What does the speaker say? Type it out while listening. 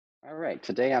All right,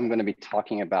 today I'm going to be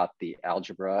talking about the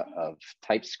algebra of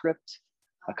TypeScript.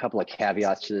 A couple of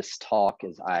caveats to this talk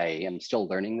is I am still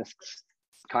learning this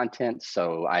content,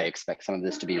 so I expect some of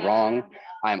this to be wrong.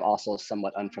 I'm also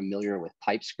somewhat unfamiliar with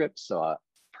TypeScript, so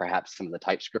perhaps some of the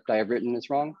TypeScript I have written is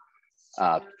wrong.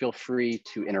 Feel free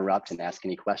to interrupt and ask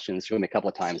any questions. Show me a couple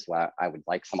of times where I would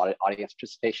like some audience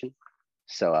participation.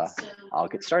 So I'll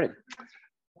get started.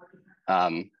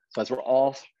 So as we're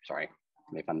all, sorry,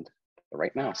 let me find the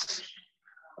right mouse.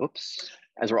 Oops.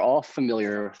 As we're all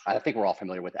familiar, I think we're all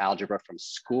familiar with algebra from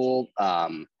school.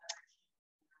 An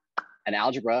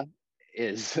algebra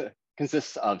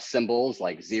consists of symbols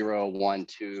like 0, 1,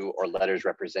 2, or letters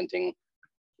representing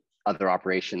other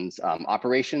operations.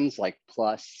 Operations like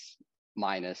plus,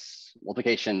 minus,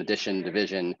 multiplication, addition,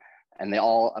 division, and they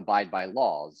all abide by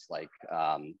laws like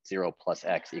 0 plus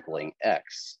x equaling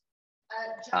x.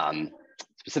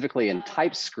 Specifically in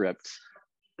TypeScript,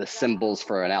 the symbols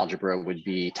for an algebra would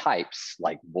be types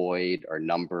like void or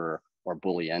number or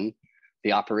Boolean.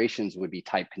 The operations would be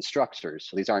type constructors.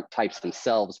 So these aren't types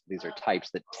themselves, but these are types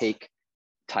that take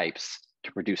types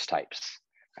to produce types.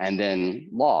 And then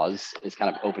laws is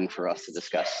kind of open for us to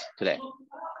discuss today.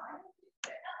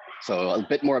 So a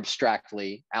bit more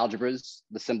abstractly, algebras,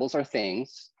 the symbols are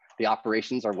things, the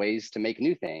operations are ways to make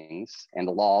new things, and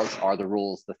the laws are the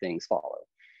rules the things follow.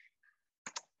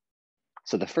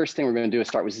 So the first thing we're going to do is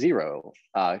start with 0.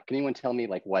 Can anyone tell me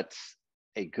like what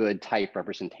a good type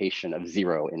representation of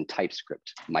 0 in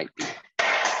TypeScript might be?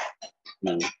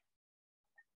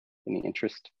 Any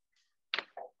interest?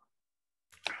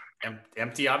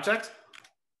 Empty object?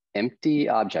 Empty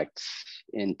objects.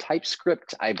 In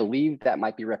TypeScript, I believe that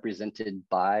might be represented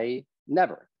by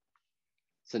never.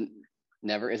 So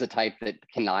never is a type that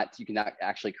you cannot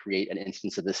actually create an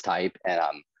instance of this type. And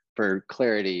for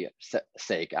clarity's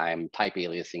sake, I'm type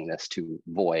aliasing this to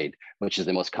void, which is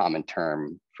the most common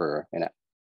term for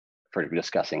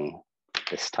discussing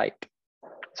this type.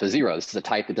 So 0, this is a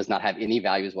type that does not have any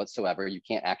values whatsoever. You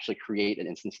can't actually create an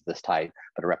instance of this type,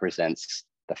 but it represents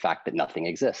the fact that nothing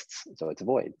exists. So it's a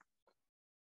void.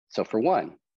 So for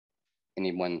 1,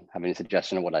 anyone have any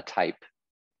suggestion of what a type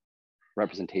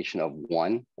representation of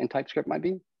 1 in TypeScript might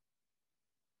be?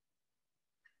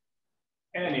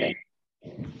 Any. Okay.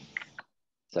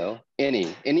 So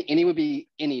any would be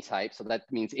any type. So that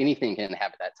means anything can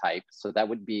have that type. So that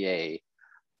would be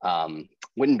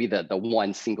wouldn't be the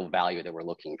one single value that we're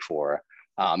looking for.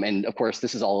 And of course,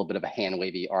 this is all a bit of a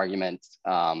hand-wavy argument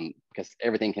because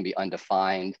everything can be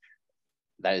undefined.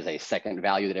 That is a second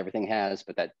value that everything has,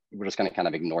 but that we're just going to kind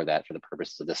of ignore that for the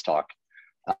purposes of this talk.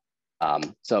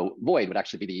 So void would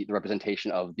actually be the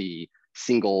representation of the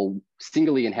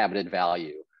singly inhabited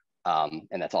value, and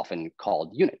that's often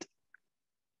called unit.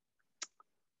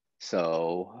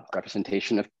 So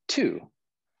representation of 2.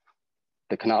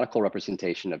 The canonical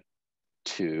representation of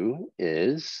 2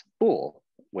 is bool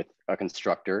with a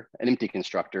constructor, an empty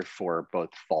constructor for both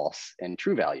false and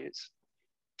true values.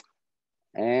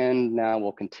 And now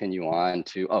we'll continue on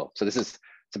to,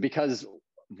 so because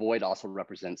void also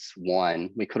represents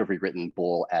 1, we could have rewritten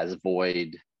bool as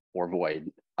void or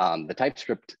void. The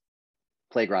TypeScript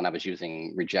playground I was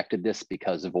using rejected this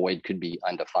because void could be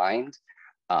undefined,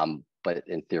 but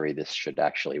in theory, this should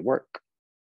actually work.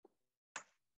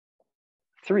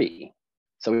 3.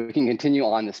 So we can continue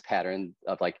on this pattern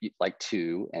of like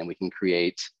 2, and we can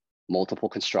create multiple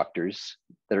constructors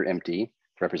that are empty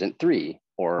to represent 3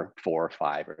 or 4,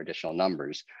 5, or additional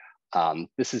numbers.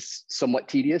 This is somewhat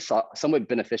tedious, somewhat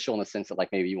beneficial in the sense that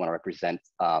like maybe you want to represent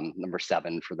number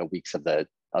 7 for the weeks of the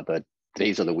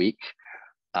days of the week.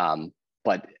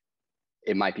 But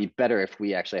it might be better if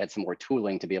we actually had some more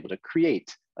tooling to be able to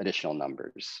create additional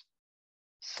numbers.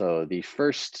 So the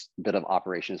first bit of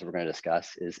operations we're going to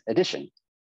discuss is addition.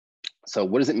 So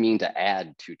what does it mean to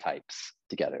add 2 types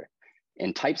together?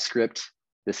 In TypeScript,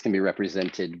 this can be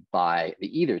represented by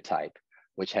the either type,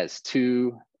 which has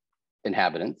 2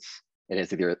 inhabitants. It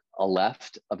is either a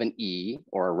left of an E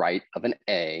or a right of an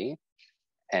A,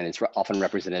 and it's often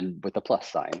represented with a plus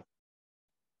sign.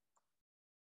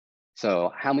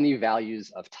 So how many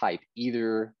values of type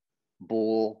either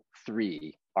bool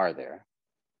 3 are there?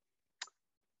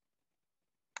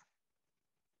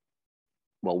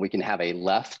 Well, we can have a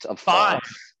left of 5.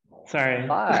 false. Sorry.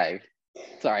 5.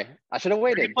 Sorry, I should have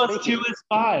waited. 3 plus 2 is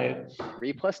 5.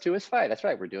 3 plus 2 is 5. That's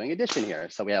right. We're doing addition here.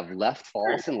 So we have left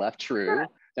false and left true.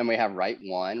 Then we have right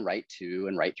 1, right 2,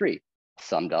 and right 3.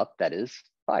 Summed up, that is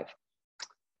 5.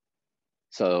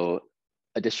 So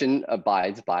addition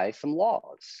abides by some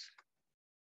laws.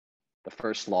 The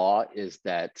first law is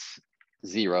that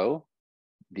 0,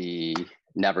 the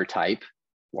never type,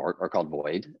 or called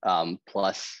void,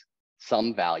 plus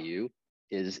some value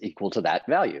is equal to that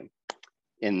value.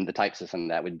 In the type system,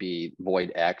 that would be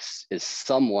void x is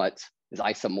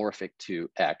isomorphic to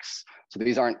x. So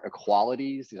these aren't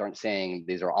equalities. These aren't saying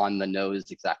these are on the nose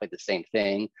exactly the same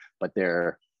thing, but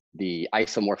the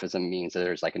isomorphism means that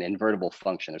there's like an invertible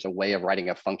function. There's a way of writing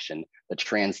a function that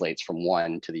translates from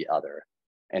one to the other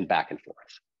and back and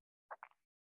forth.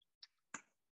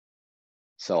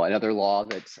 So another law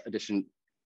that addition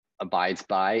abides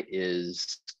by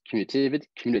is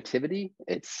commutativity.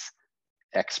 It's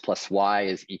x plus y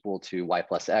is equal to y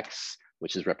plus x,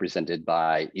 which is represented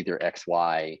by either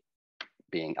xy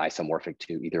being isomorphic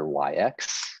to either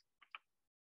yx.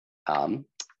 So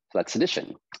that's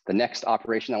addition. The next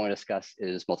operation I want to discuss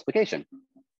is multiplication.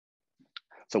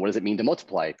 So what does it mean to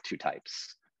multiply two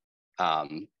types?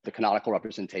 The canonical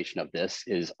representation of this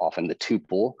is often the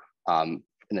tuple.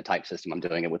 In the type system, I'm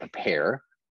doing it with a pair.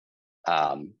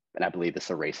 And I believe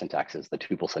this array syntax is the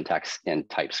tuple syntax in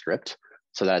TypeScript.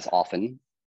 So that is often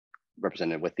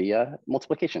represented with the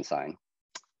multiplication sign.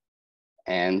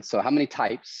 And so how many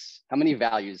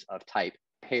values of type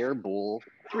pair bool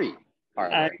 3 are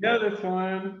there? I know this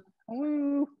one.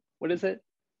 Woo. What is it?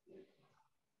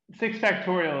 6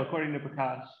 factorial, according to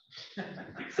Prakash.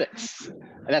 6.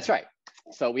 And that's right.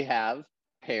 So we have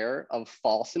pair of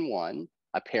false and 1,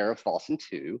 a pair of false and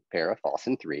 2, pair of false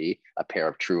and 3, a pair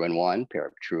of true and 1, pair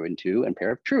of true and 2, and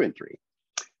pair of true and 3.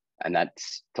 And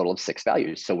that's a total of 6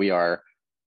 values. So we are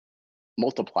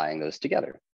multiplying those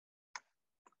together.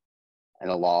 And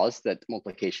the laws that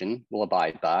multiplication will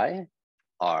abide by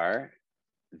are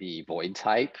the void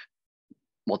type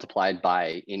multiplied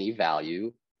by any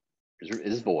value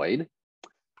is void,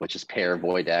 which is pair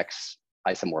void x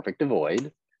isomorphic to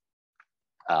void.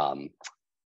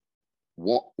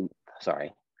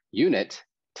 Unit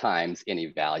times any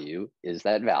value is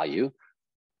that value.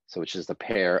 So which is the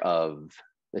pair of,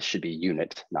 this should be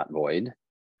unit, not void.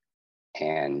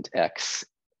 And x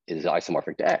is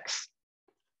isomorphic to x.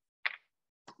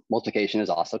 Multiplication is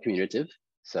also commutative.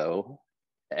 So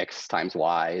x times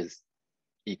y is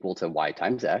equal to y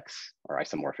times x, or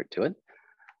isomorphic to it.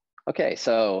 Okay,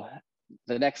 so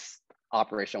the next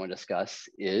operation I want to discuss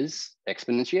is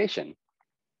exponentiation.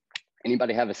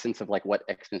 Anybody have a sense of like what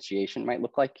exponentiation might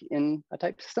look like in a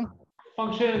type system?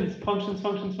 Functions.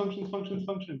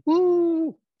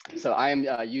 Woo! So I'm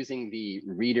using the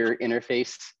reader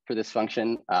interface for this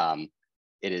function.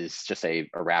 It is just a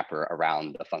wrapper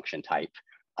around the function type.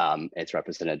 It's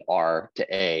represented R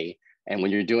to A. And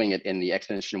when you're doing it in the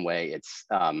exponential way, it's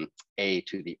A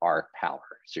to the R power.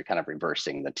 So you're kind of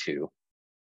reversing the two.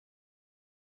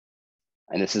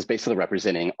 And this is basically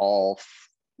representing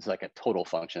it's like a total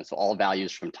function. So all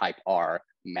values from type R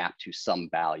map to some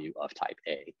value of type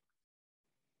A.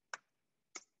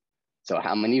 So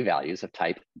how many values of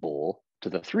type bool to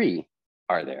the 3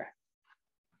 are there?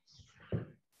 I'm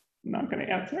not going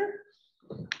to answer.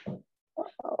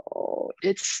 Oh,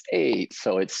 it's 8.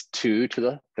 So it's 2 to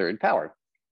the 3rd power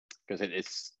because it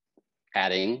is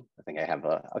adding. I think I have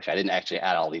actually, I didn't actually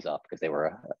add all these up because they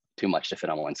were too much to fit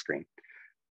on one screen.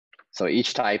 So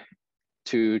each type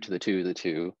 2 to the 2 to the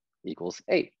 2 equals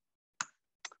 8.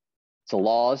 So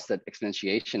laws that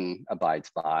exponentiation abides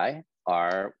by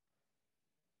are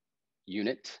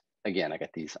unit. Again, I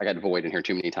got void in here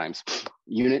too many times.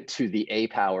 Unit to the A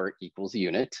power equals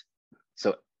unit.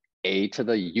 So A to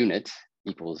the unit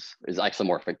is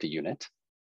isomorphic to unit.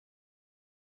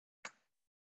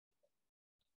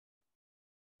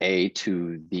 A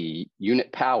to the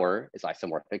unit power is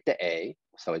isomorphic to A.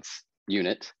 So it's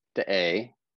unit to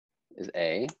A is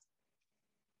A.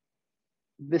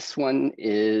 This one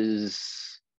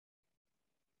is,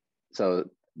 so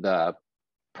the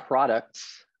product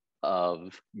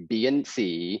of B and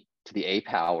C to the A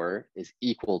power is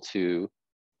equal to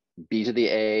B to the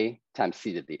A times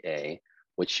C to the A,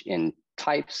 which in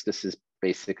types, this is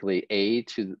basically A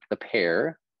to the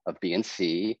pair of B and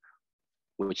C,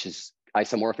 which is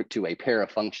isomorphic to a pair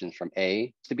of functions from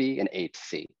A to B and A to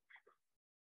C.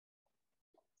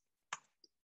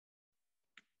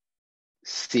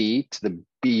 C to the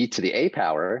B to the A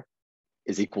power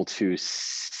is equal to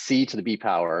C to the B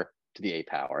power to the A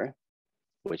power,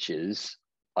 which is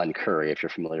uncurry if you're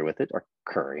familiar with it, or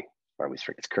curry, or I always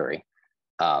forget it's curry.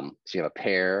 So you have a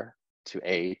pair to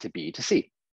A to B to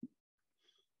C.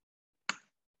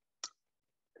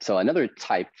 So another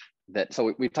type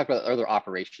so we've talked about other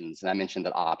operations, and I mentioned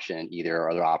that option, either, or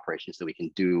other operations that we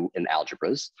can do in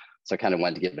algebras. So I kind of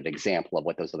wanted to give an example of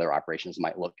what those other operations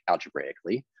might look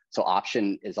algebraically. So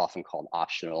option is often called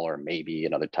optional or maybe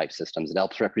in other type systems. It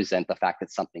helps represent the fact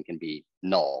that something can be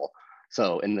null.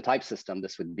 So in the type system,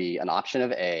 this would be an option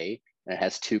of A and it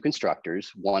has two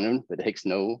constructors, one that takes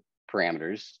no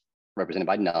parameters, represented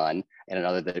by none, and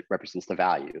another that represents the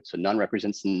value. So none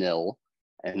represents nil,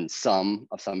 and sum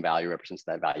of some value represents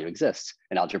that value exists.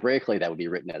 And algebraically, that would be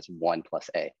written as 1 plus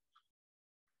a.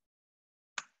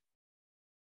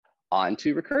 On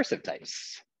to recursive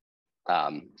types.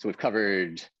 So we've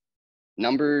covered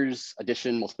numbers,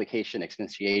 addition, multiplication,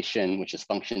 exponentiation, which is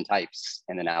function types,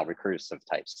 and then now recursive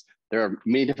types. There are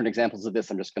many different examples of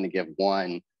this. I'm just going to give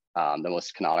one. The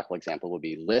most canonical example would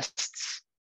be lists.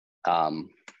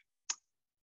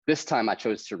 This time I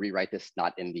chose to rewrite this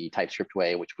not in the TypeScript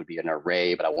way, which would be an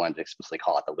array, but I wanted to explicitly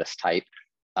call it the list type.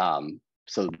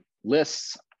 So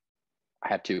lists, I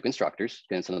have two constructors,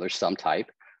 and it's another sum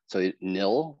type. So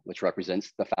nil, which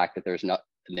represents the fact that there's not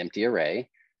an empty array,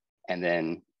 and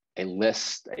then a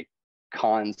list, a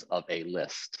cons of a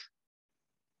list,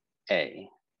 A.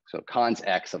 So cons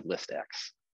X of list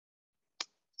X.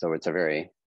 So it's a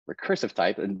very recursive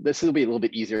type. And this will be a little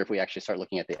bit easier if we actually start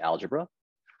looking at the algebra.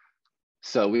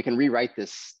 So we can rewrite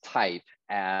this type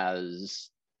as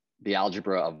the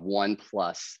algebra of 1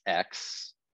 plus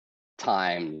X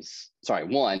times,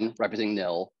 1 representing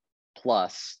nil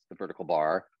plus the vertical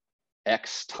bar,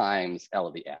 X times L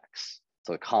of the X.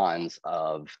 So the cons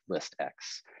of list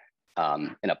X.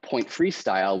 In a point-free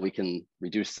style, we can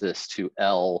reduce this to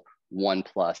L1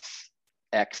 plus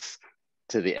X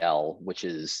to the L, which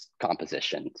is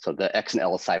composition. So the X and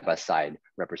L side by side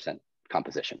represent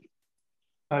composition.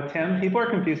 Tim, people are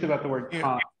confused about the word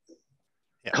cons.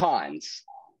 Yeah. Cons.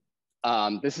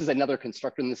 This is another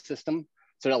constructor in the system.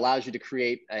 So it allows you to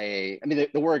create a, I mean,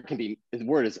 the word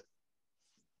is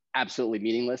absolutely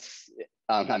meaningless.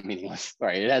 Not meaningless,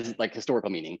 sorry, it has like historical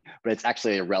meaning, but it's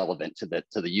actually irrelevant to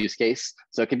the use case.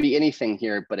 So it can be anything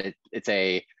here, but it's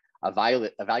a value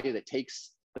that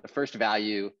takes the first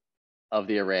value of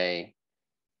the array.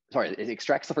 Sorry, it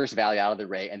extracts the first value out of the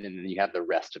array, and then you have the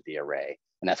rest of the array,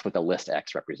 and that's what the list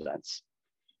X represents.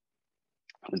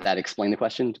 Did that explain the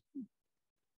question?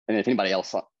 And if anybody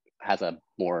else has a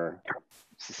more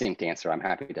succinct answer, I'm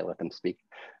happy to let them speak.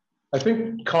 I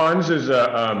think cons is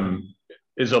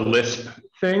a Lisp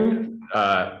thing.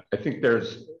 I think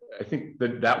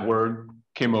that word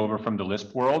came over from the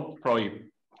Lisp world. Probably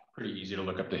pretty easy to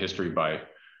look up the history by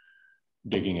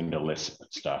digging into Lisp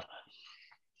stuff.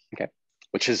 Okay,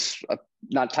 which is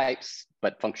not types,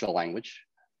 but functional language.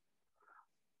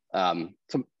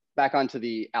 So back onto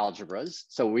the algebras.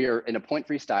 So we are in a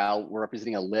point-free style. We're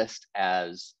representing a list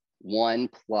as 1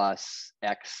 plus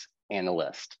X and the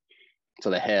list. So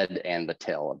the head and the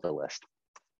tail of the list.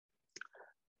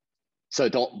 So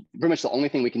pretty much the only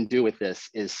thing we can do with this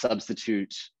is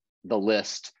substitute the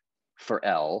list for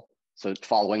L. So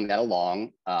following that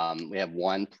along, we have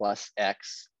 1 plus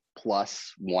X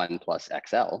plus 1 plus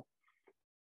XL.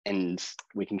 And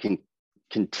we can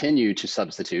continue to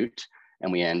substitute,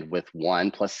 and we end with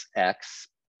 1 plus X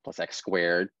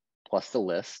squared plus the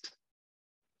list.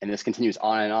 And this continues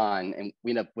on, and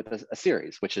we end up with a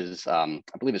series, which is, I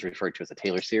believe is referred to as a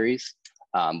Taylor series.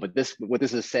 But what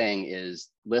this is saying is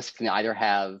list can either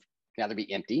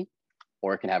be empty,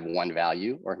 or it can have one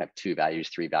value, or it can have two values,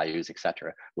 three values,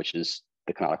 etc., which is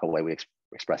the canonical way we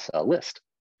express a list.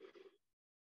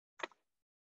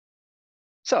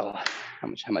 So how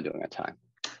am I doing on time?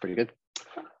 Pretty good.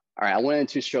 All right, I wanted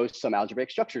to show some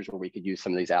algebraic structures where we could use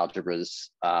some of these algebras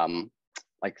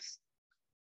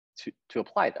to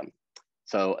apply them.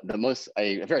 So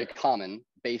a very common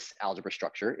base algebra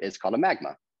structure is called a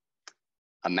magma.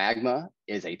 A magma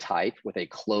is a type with a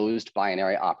closed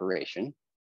binary operation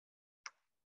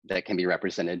that can be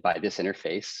represented by this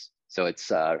interface. So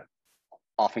it's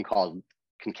often called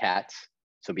concat.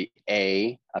 So it'd be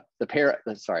A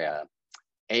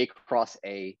cross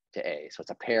A to A. So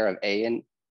it's a pair of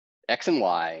X and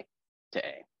Y to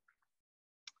A.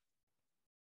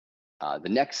 The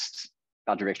next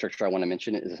algebraic structure I want to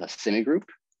mention is a semigroup,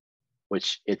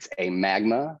 which it's a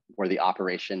magma where the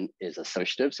operation is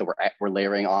associative. So we're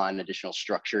layering on additional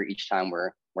structure each time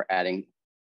we're adding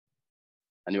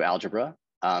a new algebra.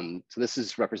 So this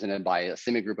is represented by a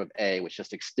semigroup of A, which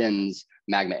just extends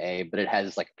magma A, but it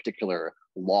has like a particular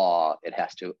law it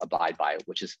has to abide by,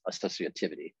 which is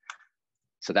associativity.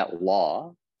 So that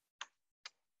law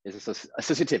is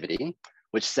associativity,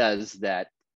 which says that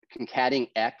concating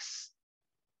X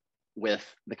with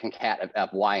the concat of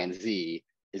F, Y, and Z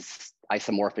is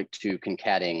isomorphic to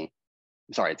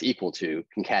it's equal to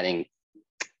concating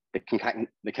the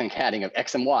concating of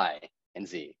X and Y and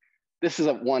Z. This is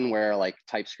one where like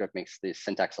TypeScript makes the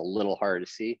syntax a little harder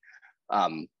to see.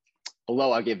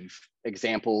 Below, I'll give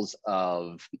examples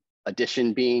of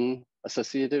addition being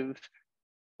associative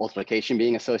multiplication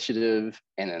being associative,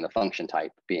 and then the function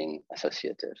type being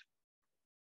associative.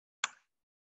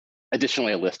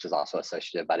 Additionally, a list is also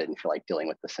associative, but I didn't feel like dealing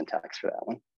with the syntax for that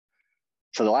one.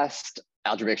 So the last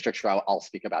algebraic structure I'll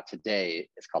speak about today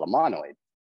is called a monoid.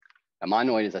 A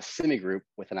monoid is a semigroup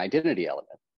with an identity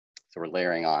element. So we're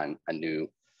layering on a new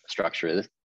structure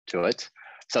to it.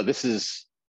 So this is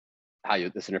how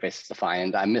this interface is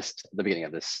defined. I missed the beginning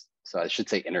of this, so I should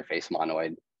say interface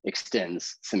monoid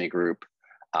extends semigroup,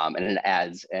 and it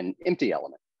adds an empty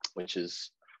element, which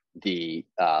is the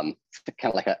kind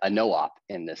of like a no-op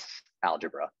in this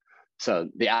algebra. So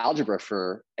the algebra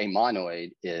for a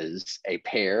monoid is a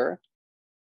pair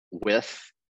with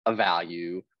a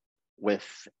value with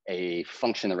a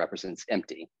function that represents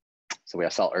empty. So we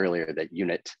saw earlier that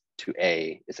unit to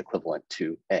A is equivalent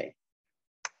to A.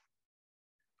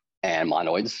 And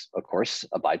monoids, of course,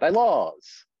 abide by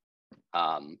laws.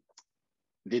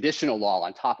 The additional law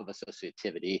on top of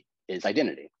associativity is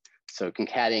identity. So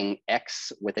concatenating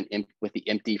X with the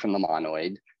empty from the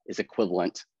monoid is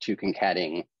equivalent to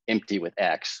concatenating empty with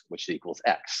X, which equals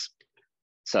X.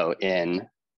 So in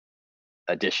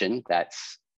addition,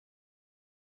 that's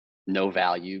no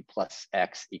value plus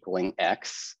X equaling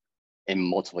X. In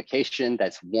multiplication,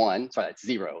 that's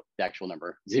zero, the actual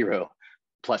number, 0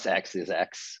 plus X is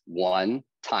X, 1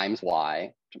 times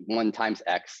Y, 1 times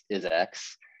X is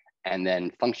X, and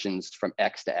then functions from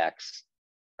X to X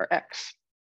are X.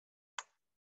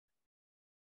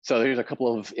 So there's a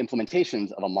couple of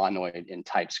implementations of a monoid in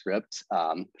TypeScript,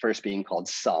 first being called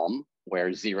sum,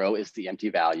 where 0 is the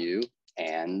empty value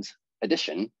and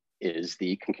addition is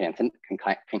the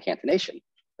concatenation.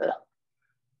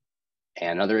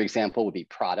 And another example would be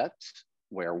product,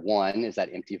 where 1 is that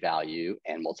empty value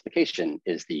and multiplication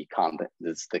is the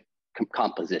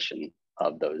composition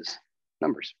of those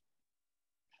numbers.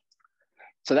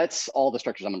 So that's all the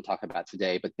structures I'm going to talk about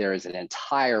today, but there is an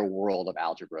entire world of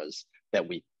algebras that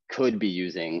we could be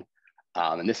using.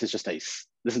 And this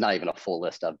is not even a full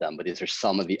list of them, but these are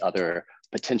some of the other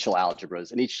potential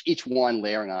algebras, and each one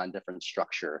layering on different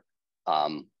structure,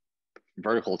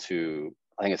 vertical to,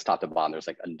 I think it's top to bottom, there's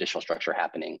like an additional structure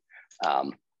happening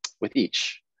with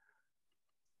each.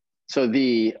 So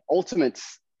the ultimate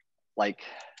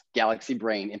galaxy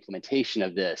brain implementation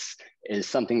of this is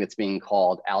something that's being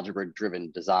called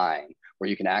algebra-driven design, where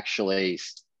you can actually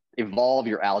evolve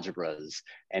your algebras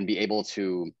and be able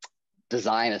to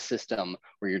design a system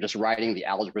where you're just writing the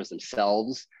algebras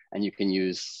themselves, and you can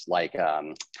use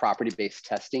property-based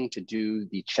testing to do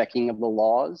the checking of the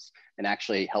laws and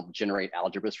actually help generate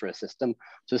algebras for a system.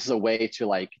 So this is a way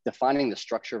to defining the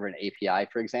structure of an API,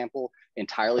 for example,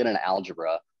 entirely in an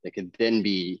algebra that could then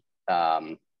be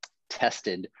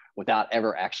tested without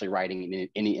ever actually writing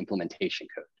any implementation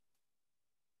code.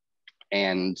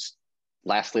 And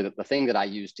lastly, the thing that I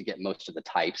used to get most of the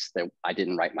types that I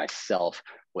didn't write myself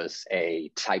was a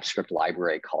TypeScript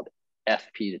library called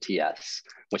FP to TS,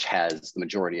 which has the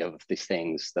majority of these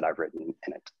things that I've written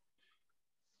in it.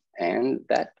 And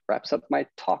that wraps up my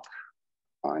talk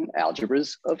on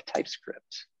algebras of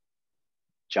TypeScript.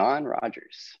 John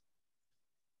Rogers.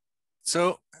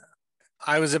 So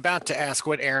I was about to ask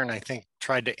what Aaron, I think,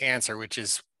 tried to answer, which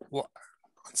is, well,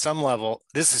 on some level,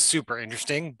 this is super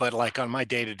interesting, but on my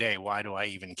day-to-day, why do I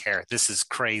even care? This is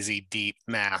crazy deep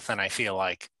math, and I feel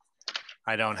like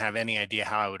I don't have any idea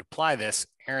how I would apply this.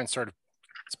 Aaron sort of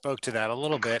spoke to that a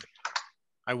little bit.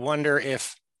 I wonder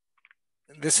if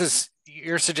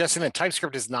you're suggesting that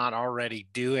TypeScript is not already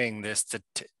doing this to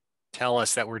tell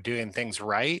us that we're doing things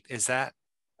right. Is that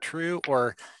true?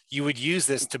 Or you would use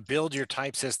this to build your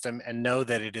type system and know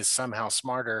that it is somehow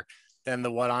smarter than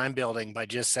what I'm building by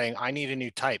just saying, I need a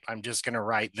new type. I'm just going to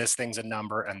write this thing's a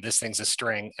number and this thing's a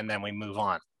string, and then we move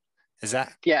on. Does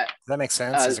that make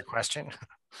sense as a question?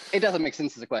 It doesn't make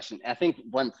sense as a question. I think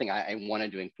one thing I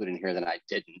wanted to include in here that I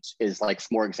didn't is some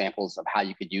more examples of how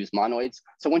you could use monoids.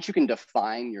 So once you can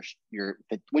define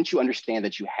once you understand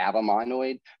that you have a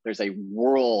monoid, there's a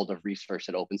world of research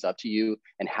that opens up to you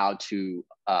and how to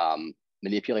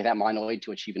manipulate that monoid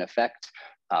to achieve an effect.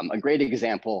 A great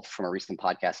example from a recent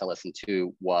podcast I listened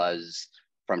to was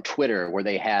from Twitter, where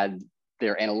they had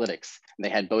their analytics. They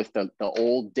had both the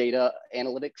old data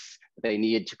analytics that they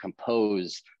needed to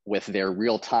compose with their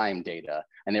real-time data.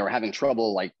 And they were having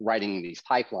trouble writing these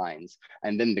pipelines.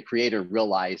 And then the creator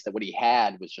realized that what he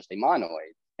had was just a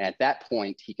monoid. And at that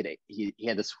point, he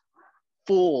had this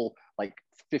full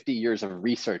 50 years of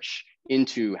research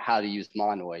into how to use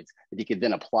monoids that he could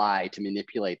then apply to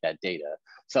manipulate that data.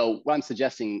 So what I'm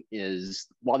suggesting is,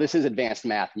 while this is advanced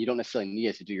math and you don't necessarily need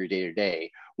it to do your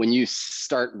day-to-day, when you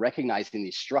start recognizing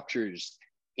these structures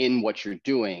in what you're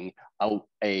doing,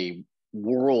 a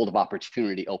world of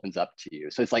opportunity opens up to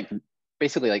you. So it's like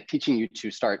basically like teaching you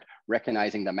to start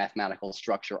recognizing the mathematical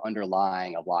structure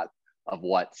underlying a lot of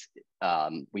what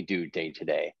we do day to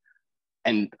day.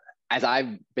 And as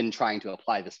I've been trying to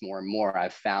apply this more and more,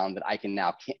 I've found that I can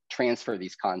now transfer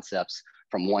these concepts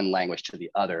from one language to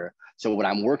the other. So when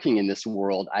I'm working in this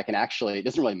world, I can actually, it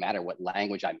doesn't really matter what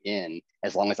language I'm in,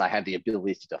 as long as I have the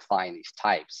ability to define these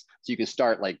types. So you can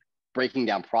start like breaking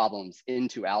down problems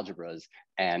into algebras,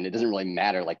 and it doesn't really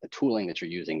matter like the tooling that you're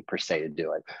using per se to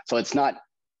do it. So it's not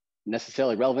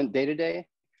necessarily relevant day to day,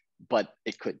 but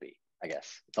it could be, I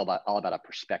guess. It's all about a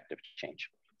perspective change.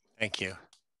 Thank you.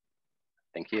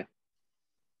 Thank you.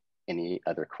 Any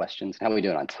other questions? How are we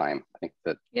doing on time? I think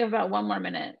that you have about 1 more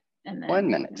minute, and then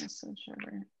 1 minute.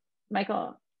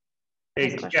 Michael.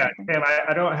 Hey, yeah, Tim,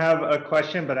 I don't have a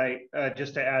question, but I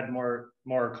just to add more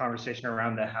conversation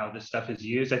around how this stuff is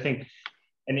used. I think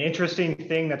an interesting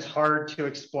thing that's hard to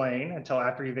explain until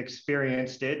after you've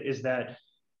experienced it is that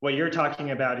what you're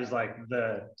talking about is like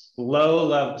the low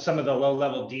level, some of the low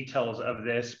level details of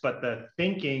this, but the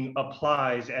thinking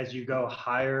applies as you go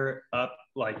higher up,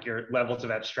 like your levels of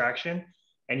abstraction,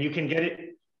 and you can get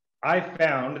it. I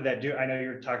found that, I know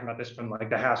you're talking about this from like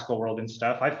the Haskell world and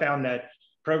stuff. I found that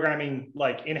programming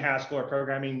like in Haskell or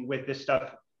programming with this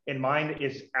stuff in mind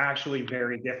is actually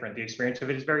very different. The experience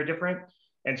of it is very different.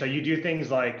 And so you do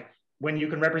things like when you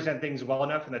can represent things well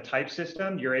enough in the type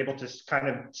system, you're able to kind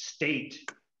of state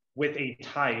with a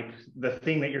type the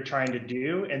thing that you're trying to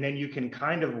do, and then you can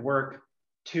kind of work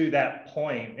to that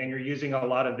point, and you're using a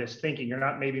lot of this thinking. You're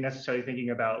not maybe necessarily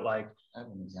thinking about like, I have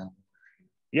an example.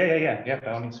 Yeah,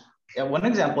 by all means. Yeah, one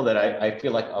example that I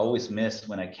feel like I always miss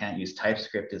when I can't use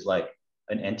TypeScript is like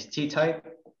an entity type.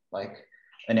 Like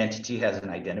an entity has an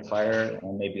identifier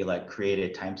and maybe like create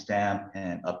a timestamp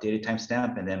and update a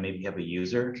timestamp, and then maybe you have a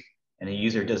user, and a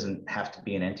user doesn't have to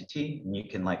be an entity, and you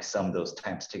can like sum those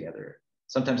types together.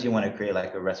 Sometimes you want to create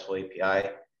like a RESTful API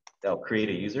that'll create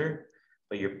a user,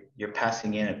 but you're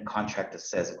passing in a contract that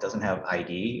says it doesn't have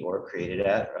ID or created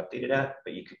at or updated at,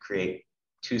 but you could create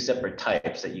 2 separate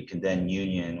types that you can then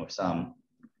union or sum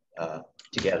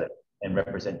together and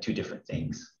represent 2 different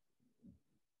things.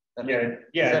 Does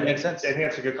that make sense? I think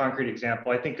that's a good concrete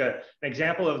example. I think an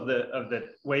example of the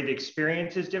way the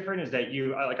experience is different is that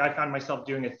I found myself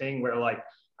doing a thing where like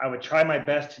I would try my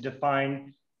best to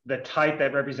define the type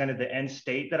that represented the end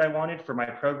state that I wanted for my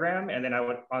program. And then I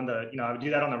would I would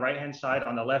do that on the right-hand side.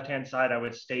 On the left-hand side, I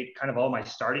would state kind of all my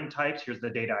starting types. Here's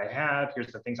the data I have.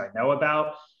 Here's the things I know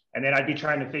about. And then I'd be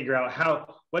trying to figure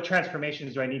out what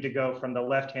transformations do I need to go from the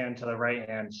left-hand to the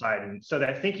right-hand side. And so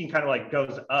that thinking kind of like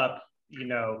goes up,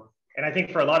 and I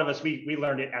think for a lot of us, we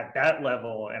learned it at that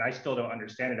level, and I still don't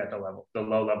understand it at the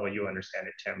low level you understand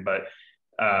it, Tim. But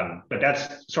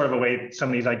that's sort of a way some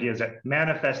of these ideas that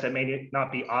manifest that may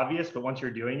not be obvious, but once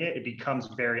you're doing it, it becomes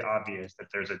very obvious that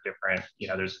there's a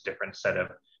different set of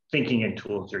thinking and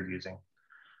tools you're using.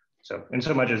 So in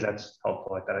so much as that's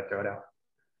helpful, I thought I'd throw it out.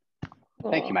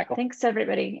 Cool. Thank you, Michael. Thanks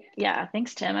everybody. Yeah,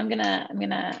 thanks Tim.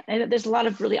 There's a lot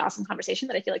of really awesome conversation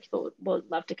that I feel like people will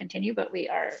love to continue, but we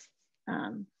are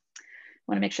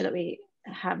want to make sure that we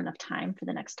have enough time for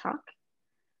the next talk.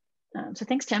 So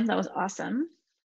thanks, Tim. That was awesome.